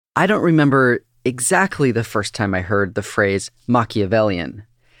I don't remember exactly the first time I heard the phrase Machiavellian,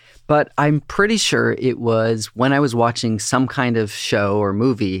 but I'm pretty sure it was when I was watching some kind of show or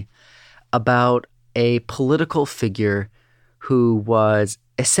movie about a political figure who was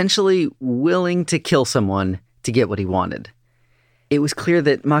essentially willing to kill someone to get what he wanted. It was clear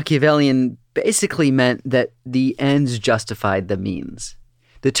that Machiavellian basically meant that the ends justified the means.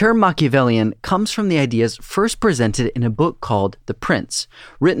 The term Machiavellian comes from the ideas first presented in a book called The Prince,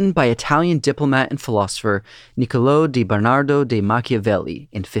 written by Italian diplomat and philosopher Niccolò di Bernardo de Machiavelli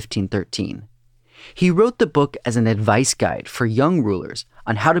in 1513. He wrote the book as an advice guide for young rulers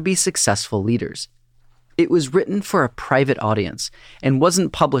on how to be successful leaders. It was written for a private audience and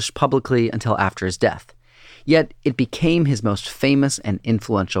wasn't published publicly until after his death. Yet it became his most famous and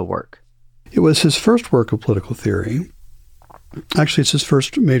influential work. It was his first work of political theory. Actually, it's his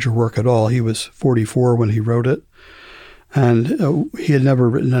first major work at all. He was 44 when he wrote it, and he had never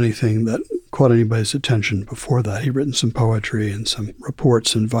written anything that caught anybody's attention before that. He'd written some poetry and some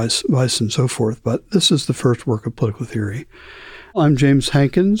reports and vice and so forth, but this is the first work of political theory. I'm James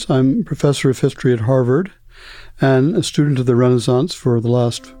Hankins. I'm professor of history at Harvard and a student of the Renaissance for the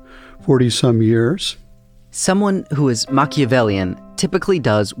last 40-some years. Someone who is Machiavellian typically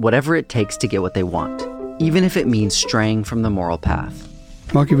does whatever it takes to get what they want, even if it means straying from the moral path.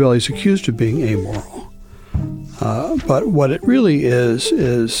 Machiavelli is accused of being amoral. But what it really is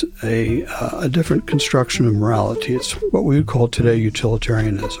a different construction of morality. It's what we would call today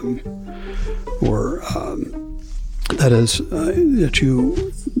utilitarianism, or that is,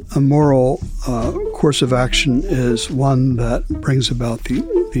 a moral course of action is one that brings about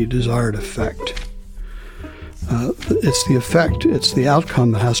the desired effect. It's the effect, it's the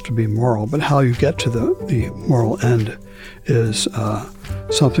outcome that has to be moral, but how you get to the moral end is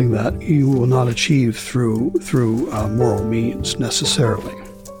something that you will not achieve through moral means necessarily.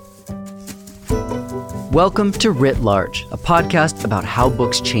 Welcome to Writ Large, a podcast about how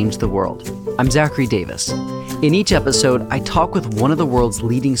books change the world. I'm Zachary Davis. In each episode, I talk with one of the world's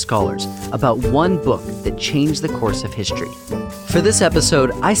leading scholars about one book that changed the course of history. For this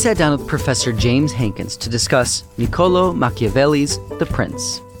episode, I sat down with Professor James Hankins to discuss Niccolò Machiavelli's The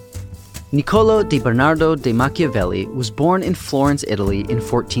Prince. Niccolò di Bernardo de Machiavelli was born in Florence, Italy in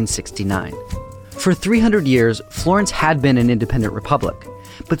 1469. For 300 years, Florence had been an independent republic,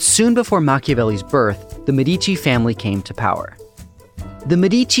 but soon before Machiavelli's birth, the Medici family came to power. The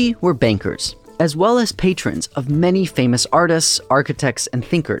Medici were bankers, as well as patrons of many famous artists, architects, and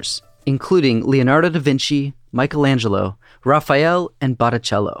thinkers, including Leonardo da Vinci, Michelangelo, Raphael, and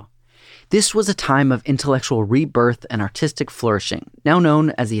Botticello. This was a time of intellectual rebirth and artistic flourishing, now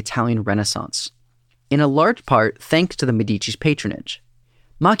known as the Italian Renaissance, in a large part thanks to the Medici's patronage.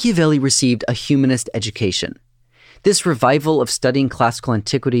 Machiavelli received a humanist education. This revival of studying classical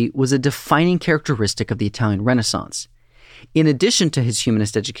antiquity was a defining characteristic of the Italian Renaissance. In addition to his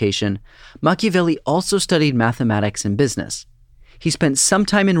humanist education, Machiavelli also studied mathematics and business. He spent some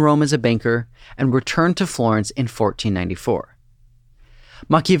time in Rome as a banker and returned to Florence in 1494.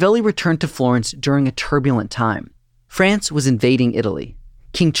 Machiavelli returned to Florence during a turbulent time. France was invading Italy.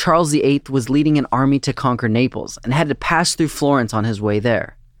 King Charles VIII was leading an army to conquer Naples and had to pass through Florence on his way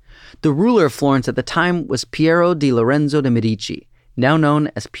there. The ruler of Florence at the time was Piero di Lorenzo de' Medici, now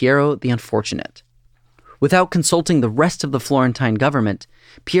known as Piero the Unfortunate. Without consulting the rest of the Florentine government,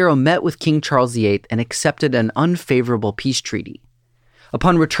 Piero met with King Charles VIII and accepted an unfavorable peace treaty.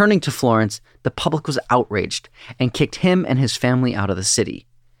 Upon returning to Florence, the public was outraged and kicked him and his family out of the city.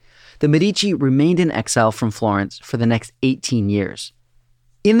 The Medici remained in exile from Florence for the next 18 years.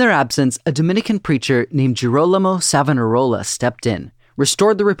 In their absence, a Dominican preacher named Girolamo Savonarola stepped in,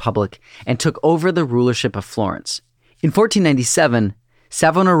 restored the republic, and took over the rulership of Florence. In 1497,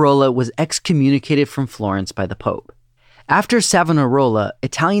 Savonarola was excommunicated from Florence by the Pope. After Savonarola,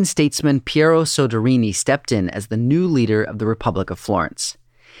 Italian statesman Piero Soderini stepped in as the new leader of the Republic of Florence.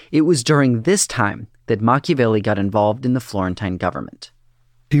 It was during this time that Machiavelli got involved in the Florentine government.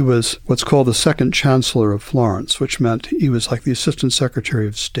 He was what's called the second chancellor of Florence, which meant he was like the assistant secretary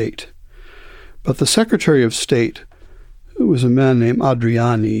of state. But the secretary of state was a man named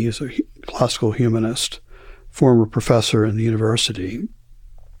Adriani. He's a classical humanist, former professor in the university.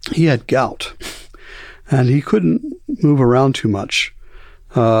 He had gout, and he couldn't move around too much.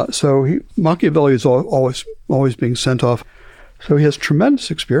 Machiavelli is always being sent off. So he has tremendous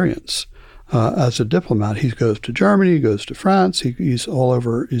experience as a diplomat. He goes to Germany, he goes to France, he's all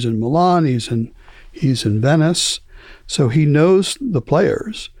over. He's in Milan, he's in Venice. So he knows the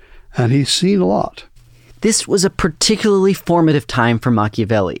players, and he's seen a lot. This was a particularly formative time for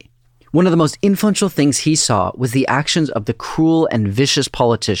Machiavelli. One of the most influential things he saw was the actions of the cruel and vicious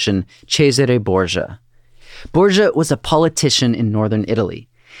politician Cesare Borgia. Borgia was a politician in northern Italy.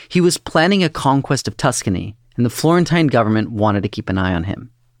 He was planning a conquest of Tuscany, and the Florentine government wanted to keep an eye on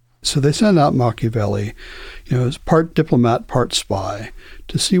him. So they send out Machiavelli, as part diplomat, part spy,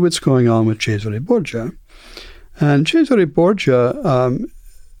 to see what's going on with Cesare Borgia. And Cesare Borgia,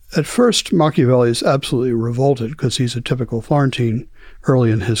 at first, Machiavelli is absolutely revolted because he's a typical Florentine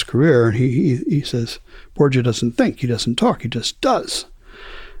early in his career. And he says, Borgia doesn't think, he doesn't talk, he just does.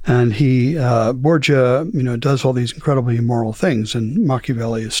 And Borgia, does all these incredibly immoral things, and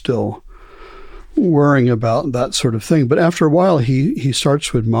Machiavelli is still worrying about that sort of thing. But after a while, he starts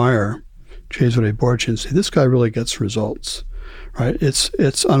to admire Cesare Borgia and say, this guy really gets results, right?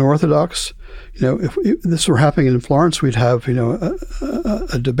 It's unorthodox. If this were happening in Florence, we'd have,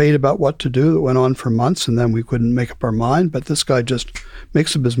 a debate about what to do that went on for months, and then we couldn't make up our mind. But this guy just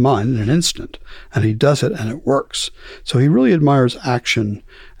makes up his mind in an instant, and he does it, and it works. So he really admires action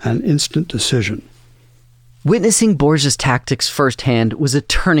and instant decision. Witnessing Borgia's tactics firsthand was a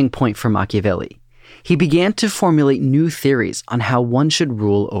turning point for Machiavelli. He began to formulate new theories on how one should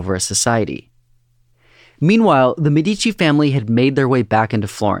rule over a society. Meanwhile, the Medici family had made their way back into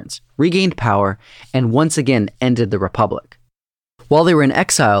Florence, regained power, and once again ended the Republic. While they were in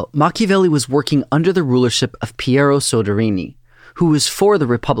exile, Machiavelli was working under the rulership of Piero Soderini, who was for the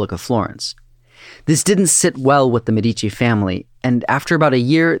Republic of Florence. This didn't sit well with the Medici family, and after about a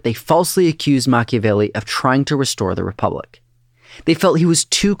year, they falsely accused Machiavelli of trying to restore the Republic. They felt he was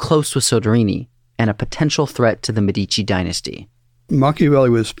too close with Soderini and a potential threat to the Medici dynasty. Machiavelli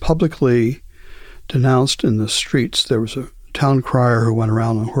was publicly denounced in the streets. There was a town crier who went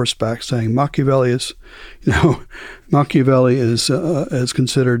around on horseback saying Machiavelli is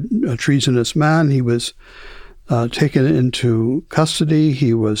considered a treasonous man. He was taken into custody.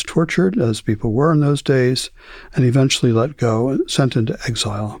 He was tortured, as people were in those days, and eventually let go and sent into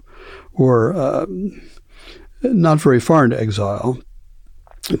exile, or not very far into exile,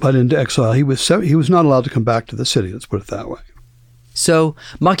 but into exile. He was not allowed to come back to the city, let's put it that way. So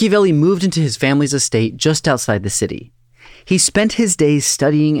Machiavelli moved into his family's estate just outside the city. He spent his days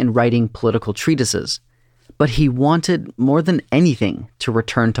studying and writing political treatises, but he wanted, more than anything, to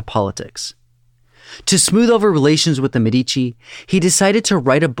return to politics. To smooth over relations with the Medici, he decided to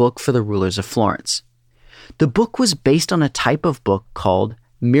write a book for the rulers of Florence. The book was based on a type of book called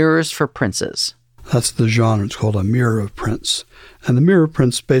Mirrors for Princes. That's the genre. It's called a Mirror of Prince. And the Mirror of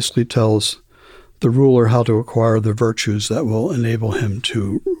Prince basically tells the ruler how to acquire the virtues that will enable him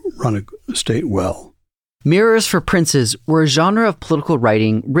to run a state well. Mirrors for Princes were a genre of political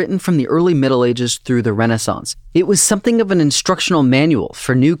writing written from the early Middle Ages through the Renaissance. It was something of an instructional manual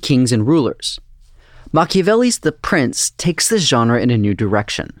for new kings and rulers. Machiavelli's The Prince takes this genre in a new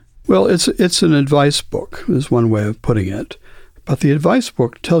direction. Well, it's an advice book, is one way of putting it. But the advice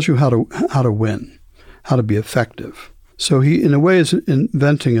book tells you how to win, how to be effective. So he, in a way, is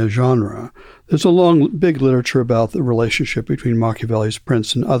inventing a genre. There's a long, big literature about the relationship between Machiavelli's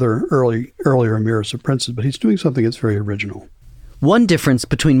Prince and other earlier Mirrors of Princes, but he's doing something that's very original. One difference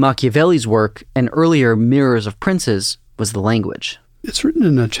between Machiavelli's work and earlier Mirrors of Princes was the language. It's written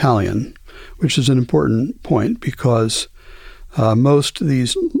in Italian, which is an important point because most of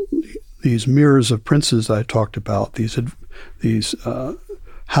these Mirrors of Princes I talked about, these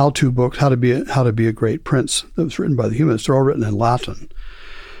how-to books, how to be a great prince, that was written by the humanists, they're all written in Latin.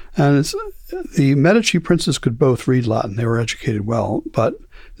 And the Medici princes could both read Latin. They were educated well, but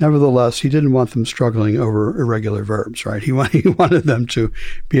nevertheless, he didn't want them struggling over irregular verbs, right? He wanted them to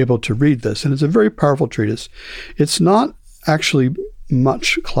be able to read this. And it's a very powerful treatise. It's not actually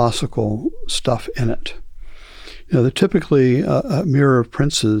much classical stuff in it. Typically a Mirror of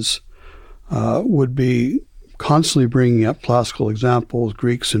Princes would be constantly bringing up classical examples,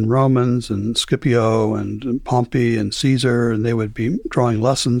 Greeks and Romans and Scipio and Pompey and Caesar, and they would be drawing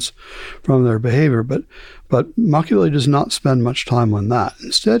lessons from their behavior. But Machiavelli does not spend much time on that.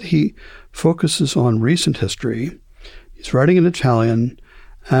 Instead, he focuses on recent history. He's writing in Italian,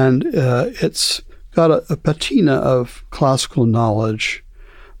 and it's got a patina of classical knowledge,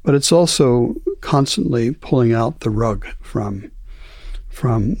 but it's also constantly pulling out the rug from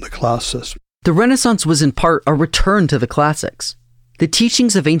the classics. The Renaissance was in part a return to the classics. The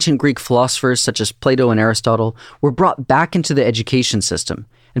teachings of ancient Greek philosophers such as Plato and Aristotle were brought back into the education system,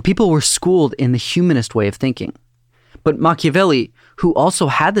 and people were schooled in the humanist way of thinking. But Machiavelli, who also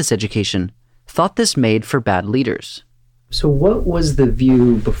had this education, thought this made for bad leaders. So what was the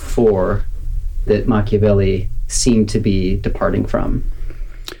view before that Machiavelli seemed to be departing from?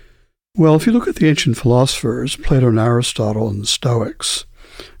 Well, if you look at the ancient philosophers, Plato and Aristotle and the Stoics,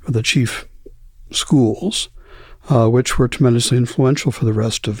 or the chief schools, which were tremendously influential for the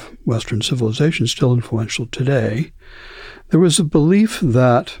rest of Western civilization, still influential today. There was a belief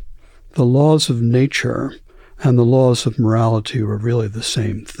that the laws of nature and the laws of morality were really the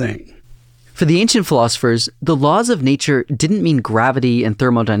same thing. For the ancient philosophers, the laws of nature didn't mean gravity and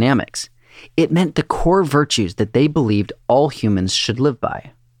thermodynamics. It meant the core virtues that they believed all humans should live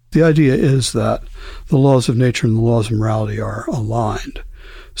by. The idea is that the laws of nature and the laws of morality are aligned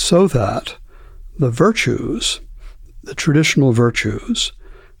so that the virtues, the traditional virtues,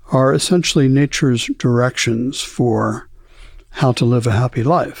 are essentially nature's directions for how to live a happy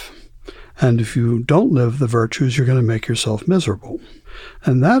life. And if you don't live the virtues, you're going to make yourself miserable.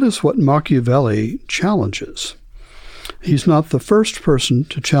 And that is what Machiavelli challenges. He's not the first person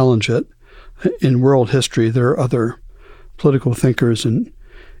to challenge it. In world history, there are other political thinkers in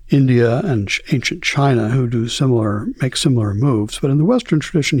India and ancient China who make similar moves. But in the Western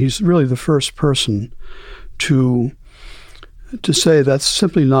tradition, he's really the first person to say that's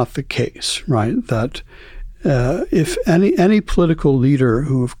simply not the case, right? That if any political leader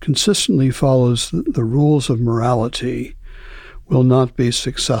who consistently follows the rules of morality will not be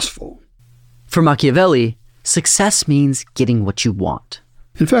successful. For Machiavelli, success means getting what you want.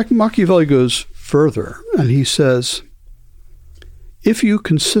 In fact, Machiavelli goes further, and he says, if you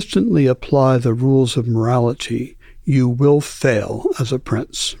consistently apply the rules of morality, you will fail as a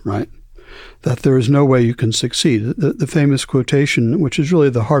prince, right? That there is no way you can succeed. The famous quotation, which is really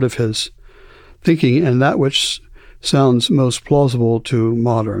the heart of his thinking, and that which sounds most plausible to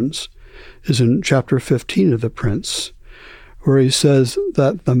moderns, is in chapter 15 of The Prince, where he says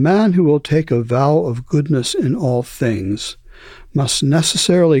that the man who will take a vow of goodness in all things must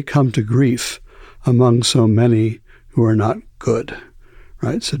necessarily come to grief among so many who are not good,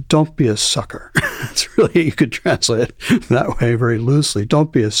 right? So don't be a sucker. It's really, you could translate it that way very loosely.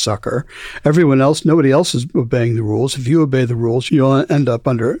 Don't be a sucker. Nobody else is obeying the rules. If you obey the rules, you'll end up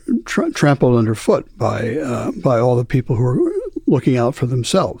trampled underfoot by all the people who are looking out for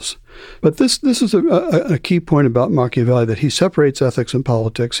themselves. But this is a key point about Machiavelli, that he separates ethics and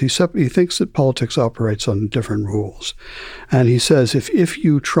politics. He thinks that politics operates on different rules. And he says if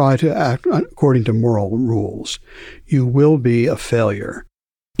you try to act according to moral rules, you will be a failure.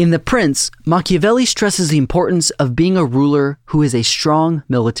 In The Prince, Machiavelli stresses the importance of being a ruler who is a strong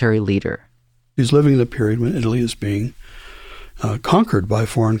military leader. He's living in a period when Italy is being conquered by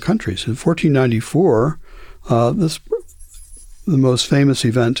foreign countries. In 1494, the most famous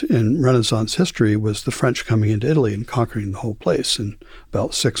event in Renaissance history was the French coming into Italy and conquering the whole place in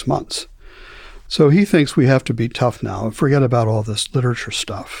about 6 months. So he thinks we have to be tough now and forget about all this literature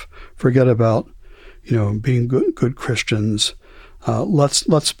stuff. Forget about, being good Christians.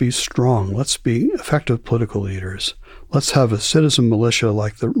 Let's be strong. Let's be effective political leaders. Let's have a citizen militia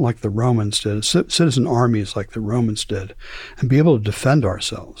like the Romans did, citizen armies like the Romans did, and be able to defend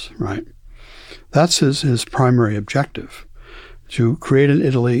ourselves, right? That's his primary objective, to create an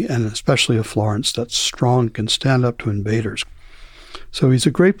Italy, and especially a Florence, that's strong, can stand up to invaders. So he's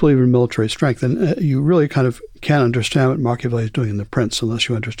a great believer in military strength, and you really kind of can't understand what Machiavelli is doing in The Prince unless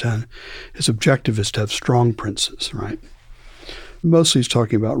you understand his objective is to have strong princes, right? Mostly he's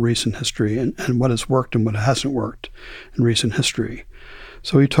talking about recent history and what has worked and what hasn't worked in recent history.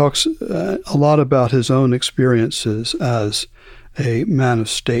 So he talks a lot about his own experiences as a man of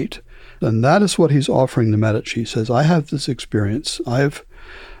state. And that is what he's offering the Medici. He says, I have this experience. Not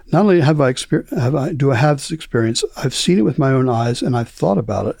only do I have this experience, I've seen it with my own eyes and I've thought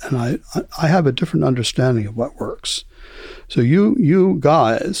about it, and I have a different understanding of what works. So you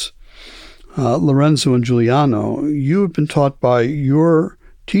guys, Lorenzo and Giuliano, you have been taught by your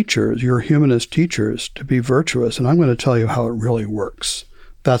teachers, your humanist teachers, to be virtuous, and I'm going to tell you how it really works.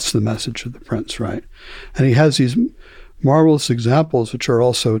 That's the message of The Prince, right? And he has these marvelous examples, which are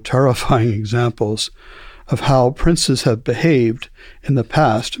also terrifying examples, of how princes have behaved in the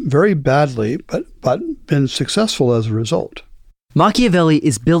past very badly, but been successful as a result. Machiavelli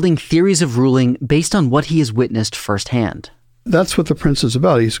is building theories of ruling based on what he has witnessed firsthand. That's what The Prince is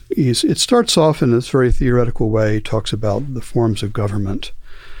about. It starts off in this very theoretical way. He talks about the forms of government,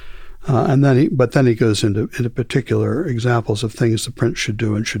 and then he goes into particular examples of things the prince should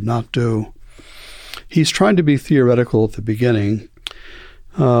do and should not do. He's trying to be theoretical at the beginning,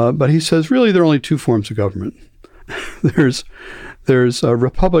 but he says really there are only two forms of government. There's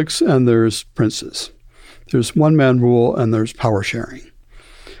republics and there's princes. There's one-man rule and there's power sharing.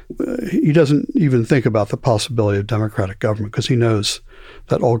 He doesn't even think about the possibility of democratic government because he knows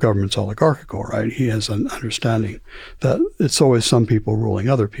that all government's oligarchical, right? He has an understanding that it's always some people ruling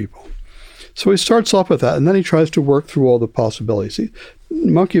other people. So he starts off with that, and then he tries to work through all the possibilities.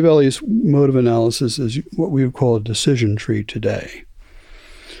 Machiavelli's mode of analysis is what we would call a decision tree today.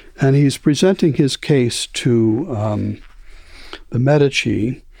 And he's presenting his case to the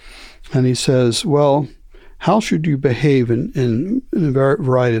Medici, and he says, well, how should you behave in a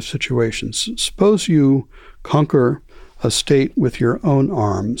variety of situations? Suppose you conquer a state with your own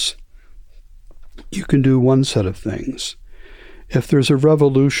arms. You can do one set of things. If there's a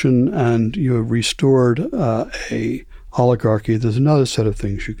revolution and you have restored a oligarchy, there's another set of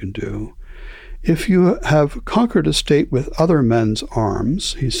things you can do. If you have conquered a state with other men's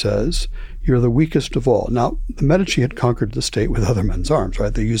arms, he says, you're the weakest of all. Now, the Medici had conquered the state with other men's arms,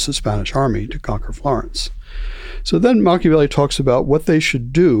 right? They used the Spanish army to conquer Florence. So then Machiavelli talks about what they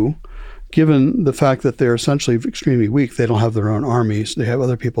should do, given the fact that they're essentially extremely weak. They don't have their own armies. They have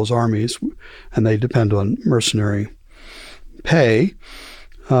other people's armies, and they depend on mercenary pay,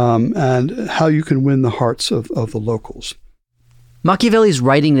 and how you can win the hearts of the locals. Machiavelli's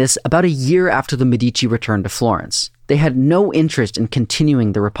writing this about a year after the Medici returned to Florence. They had no interest in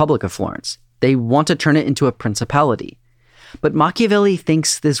continuing the Republic of Florence. They want to turn it into a principality. But Machiavelli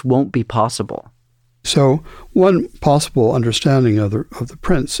thinks this won't be possible. So one possible understanding of the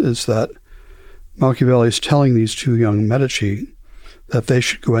prince is that Machiavelli is telling these two young Medici that they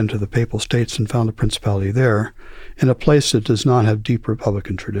should go into the Papal States and found a principality there in a place that does not have deep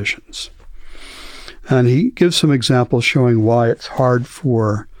Republican traditions. And he gives some examples showing why it's hard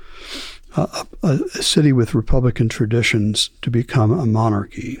for a city with Republican traditions to become a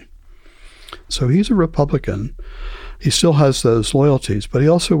monarchy. So he's a Republican. He still has those loyalties, but he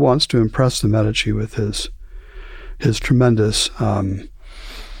also wants to impress the Medici with his tremendous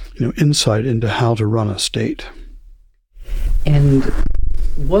insight into how to run a state. And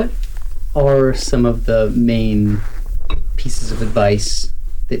what are some of the main pieces of advice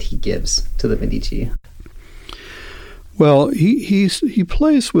that he gives to the Medici? Well, he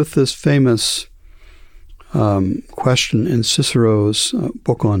plays with this famous question in Cicero's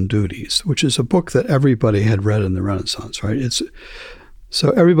book on duties, which is a book that everybody had read in the Renaissance, right?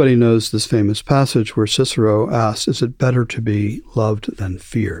 So everybody knows this famous passage where Cicero asks, is it better to be loved than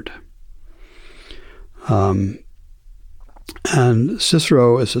feared? And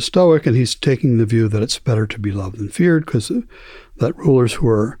Cicero is a Stoic, and he's taking the view that it's better to be loved than feared, because that rulers who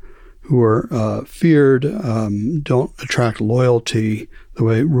are feared don't attract loyalty the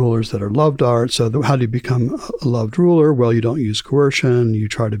way rulers that are loved are. So how do you become a loved ruler? Well, you don't use coercion. You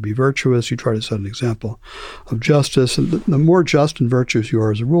try to be virtuous. You try to set an example of justice. And the more just and virtuous you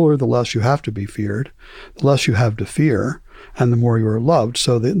are as a ruler, the less you have to be feared, the less you have to fear, and the more you are loved.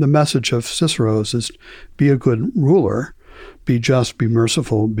 So the message of Cicero's is be a good ruler, be just, be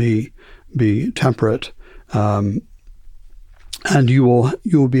merciful, be temperate, and you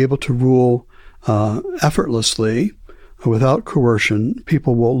will be able to rule effortlessly without coercion.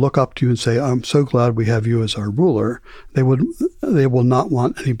 People will look up to you and say, I'm so glad we have you as our ruler. They will not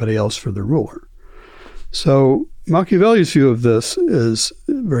want anybody else for their ruler. So Machiavelli's view of this is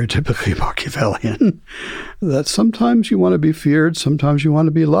very typically Machiavellian, that sometimes you want to be feared, sometimes you want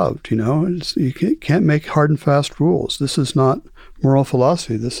to be loved. You can't make hard and fast rules. This is not moral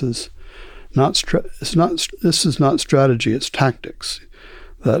philosophy. This is not strategy. It's tactics.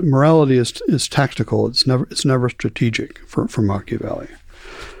 That morality is tactical. It's never strategic for Machiavelli.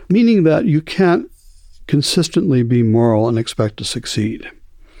 Meaning that you can't consistently be moral and expect to succeed.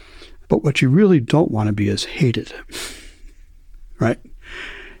 But what you really don't want to be is hated, right?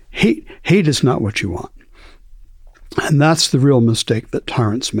 Hate is not what you want. And that's the real mistake that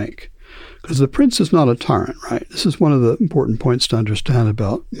tyrants make. Because the prince is not a tyrant, right? This is one of the important points to understand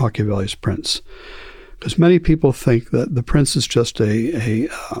about Machiavelli's prince. Because many people think that the prince is just a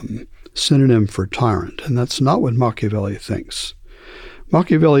synonym for tyrant, and that's not what Machiavelli thinks.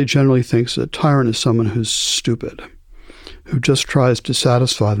 Machiavelli generally thinks that a tyrant is someone who's stupid, who just tries to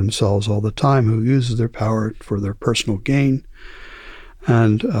satisfy themselves all the time, who uses their power for their personal gain,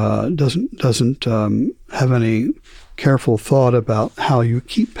 and doesn't have any careful thought about how you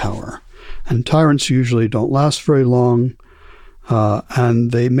keep power. And tyrants usually don't last very long,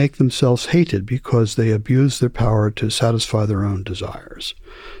 and they make themselves hated because they abuse their power to satisfy their own desires.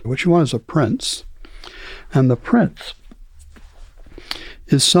 What you want is a prince, and the prince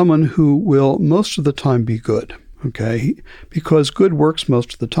is someone who will most of the time be good, okay? Because good works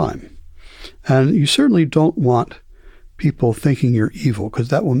most of the time. And you certainly don't want people thinking you're evil, because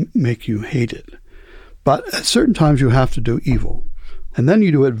that will make you hated. But at certain times you have to do evil. And then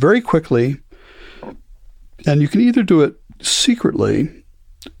you do it very quickly, and you can either do it secretly,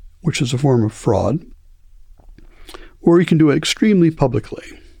 which is a form of fraud, or you can do it extremely publicly.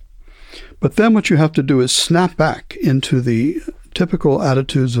 But then what you have to do is snap back into the typical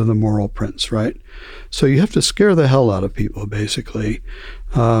attitudes of the moral prince, right? So you have to scare the hell out of people, basically,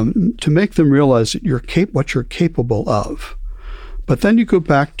 to make them realize that what you're capable of. But then you go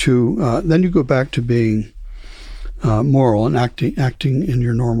back to being moral and acting in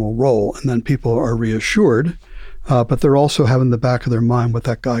your normal role, and then people are reassured. But they're also having in the back of their mind what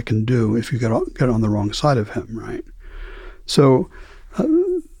that guy can do if you get on the wrong side of him, right? So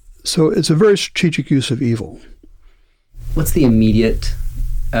it's a very strategic use of evil. What's the immediate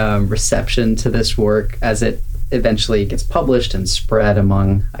reception to this work as it eventually gets published and spread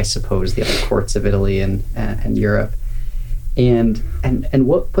among, I suppose, the other courts of Italy and Europe? And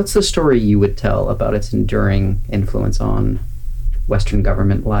what's the story you would tell about its enduring influence on Western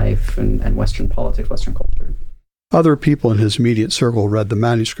government life and Western politics, Western culture? Other people in his immediate circle read the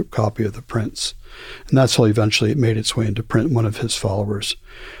manuscript copy of The Prince, and that's how eventually it made its way into print. One of his followers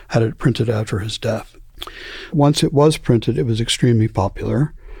had it printed after his death. Once it was printed, it was extremely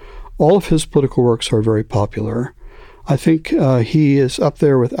popular. All of his political works are very popular. I think he is up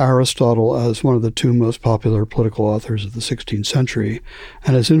there with Aristotle as one of the two most popular political authors of the 16th century,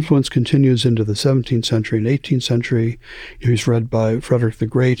 and his influence continues into the 17th century and 18th century. He's read by Frederick the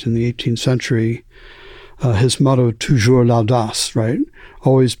Great in the 18th century. His motto, toujours l'audace, right?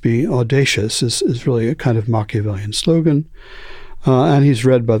 Always be audacious, is really a kind of Machiavellian slogan. And he's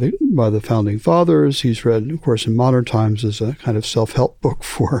read by the founding fathers. He's read, of course, in modern times as a kind of self-help book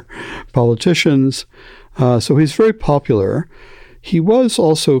for politicians. So he's very popular. He was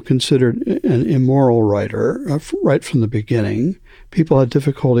also considered an immoral writer right from the beginning. People had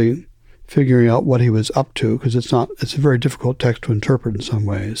difficulty figuring out what he was up to because it's a very difficult text to interpret in some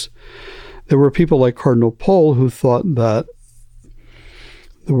ways. There were people like Cardinal Pole who thought that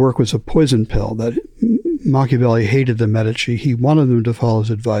the work was a poison pill, that Machiavelli hated the Medici. He wanted them to follow his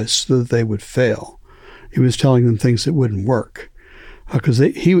advice so that they would fail. He was telling them things that wouldn't work. Because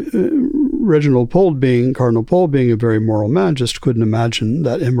Cardinal Pole being a very moral man, just couldn't imagine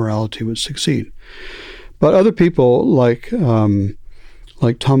that immorality would succeed. But other people like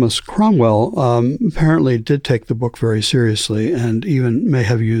Thomas Cromwell apparently did take the book very seriously and even may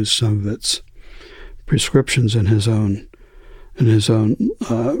have used some of its prescriptions in his own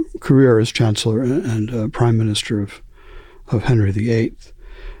career as Chancellor and Prime Minister of Henry VIII.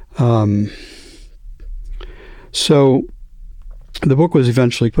 So the book was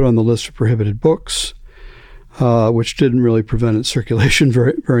eventually put on the list of prohibited books, which didn't really prevent its circulation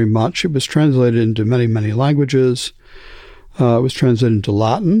very, very much. It was translated into many, many languages. It was translated into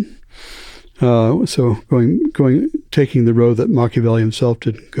Latin. So taking the road that Machiavelli himself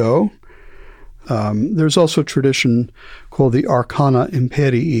didn't go. There's also a tradition called the Arcana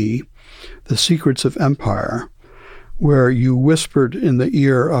Imperii, the secrets of empire, where you whispered in the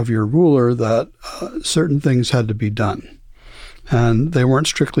ear of your ruler that certain things had to be done. And they weren't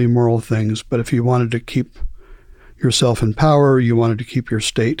strictly moral things, but if you wanted to keep yourself in power, you wanted to keep your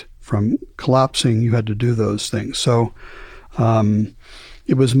state from collapsing, you had to do those things. So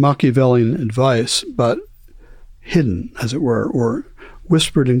it was Machiavellian advice, but hidden, as it were, or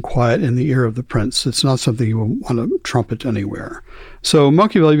whispered in quiet in the ear of the prince. It's not something you will want to trumpet anywhere. So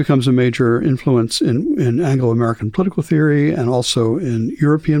Machiavelli becomes a major influence in Anglo-American political theory and also in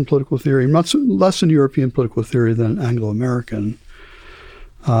European political theory, much less in European political theory than Anglo-American.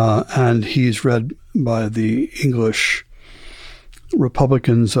 And he's read by the English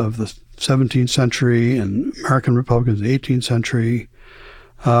Republicans of the 17th century and American Republicans of the 18th century.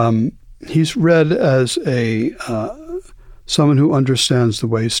 He's read as someone who understands the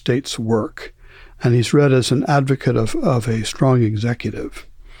way states work, and he's read as an advocate of a strong executive,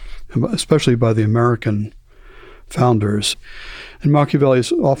 especially by the American founders. And Machiavelli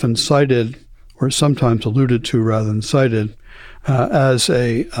is often cited, or sometimes alluded to rather than cited, as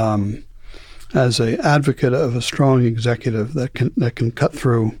a advocate of a strong executive that can cut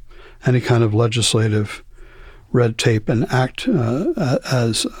through any kind of legislative red tape and act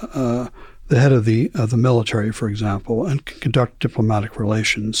as the head of the military, for example, and can conduct diplomatic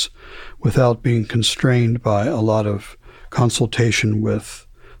relations without being constrained by a lot of consultation with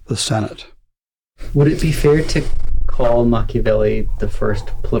the Senate. Would it be fair to call Machiavelli the first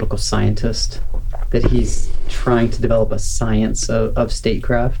political scientist, that he's trying to develop a science of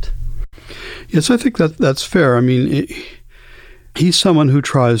statecraft? Yes, I think that's fair. I mean, he's someone who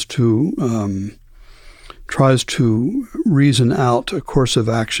tries to reason out a course of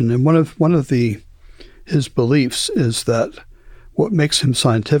action, and one of his beliefs is that what makes him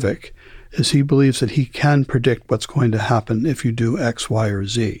scientific is he believes that he can predict what's going to happen if you do X, Y, or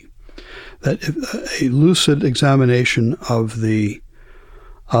Z. That a lucid examination of the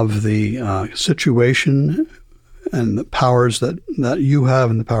situation and the powers that you have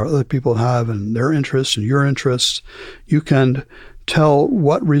and the power other people have and their interests and your interests, you can tell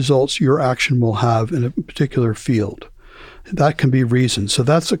what results your action will have in a particular field. That can be reason. So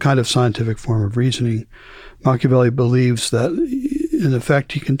that's a kind of scientific form of reasoning. Machiavelli believes that, in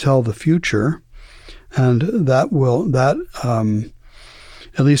effect, he can tell the future, and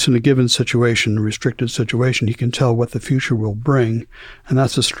at least in a given situation, a restricted situation, he can tell what the future will bring, and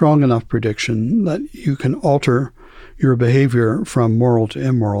that's a strong enough prediction that you can alter your behavior from moral to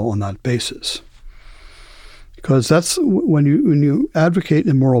immoral on that basis. Because that's when you advocate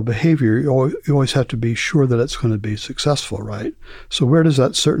immoral behavior, you always have to be sure that it's going to be successful, right? So where does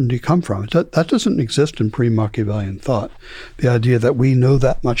that certainty come from? That doesn't exist in pre-Machiavellian thought. The idea that we know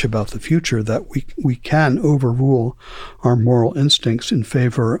that much about the future, that we can overrule our moral instincts in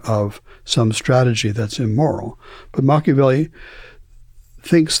favor of some strategy that's immoral. But Machiavelli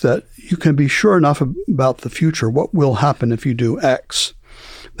thinks that you can be sure enough about the future, what will happen if you do X,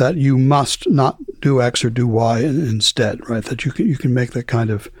 that you must not do X or do Y instead, right? That you can make that kind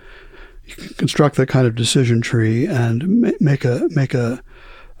of, you can construct that kind of decision tree and make a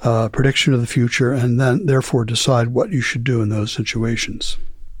prediction of the future, and then therefore decide what you should do in those situations.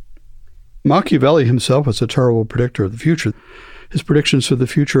 Machiavelli himself was a terrible predictor of the future. His predictions for the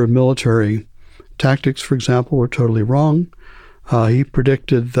future of military tactics, for example, were totally wrong. He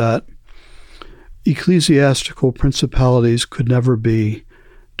predicted that ecclesiastical principalities could never be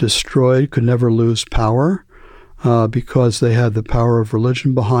destroyed, could never lose power because they had the power of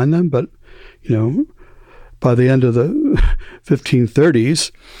religion behind them. But, by the end of the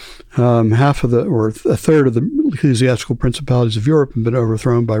 1530s, a third of the ecclesiastical principalities of Europe had been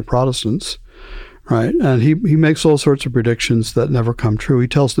overthrown by Protestants, right? And he makes all sorts of predictions that never come true. He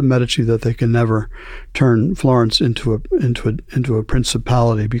tells the Medici that they can never turn Florence into a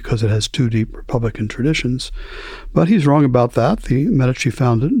principality because it has too deep Republican traditions. But he's wrong about that. The Medici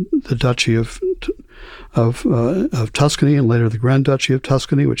founded the Duchy of Tuscany and later the Grand Duchy of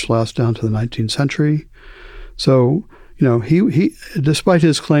Tuscany, which lasts down to the 19th century. So, he despite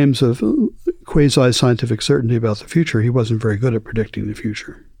his claims of quasi-scientific certainty about the future, he wasn't very good at predicting the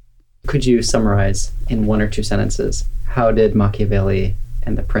future. Could you summarize in one or two sentences, how did Machiavelli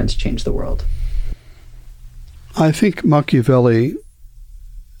and the Prince change the world? I think Machiavelli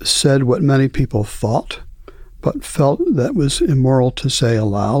said what many people thought, but felt that was immoral to say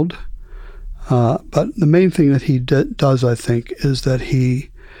aloud. But the main thing that he does, I think, is that he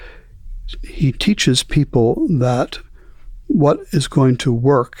teaches people that what is going to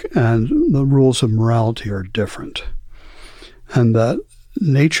work and the rules of morality are different, and that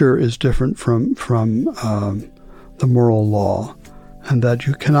nature is different from the moral law, and that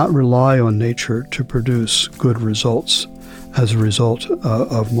you cannot rely on nature to produce good results as a result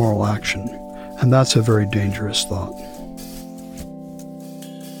of moral action. And that's a very dangerous thought.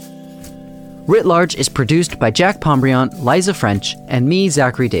 Writ Large is produced by Jack Pombriant, Liza French, and me,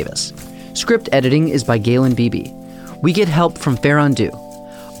 Zachary Davis. Script editing is by Galen Beebe. We get help from Farron Du.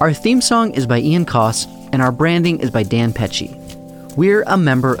 Our theme song is by Ian Koss, and our branding is by Dan Pecci. We're a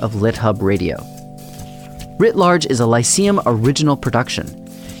member of LitHub Radio. Writ Large is a Lyceum original production.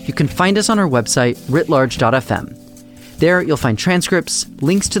 You can find us on our website, writlarge.fm. There you'll find transcripts,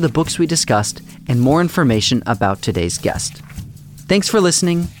 links to the books we discussed, and more information about today's guest. Thanks for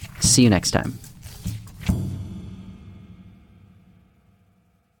listening. See you next time.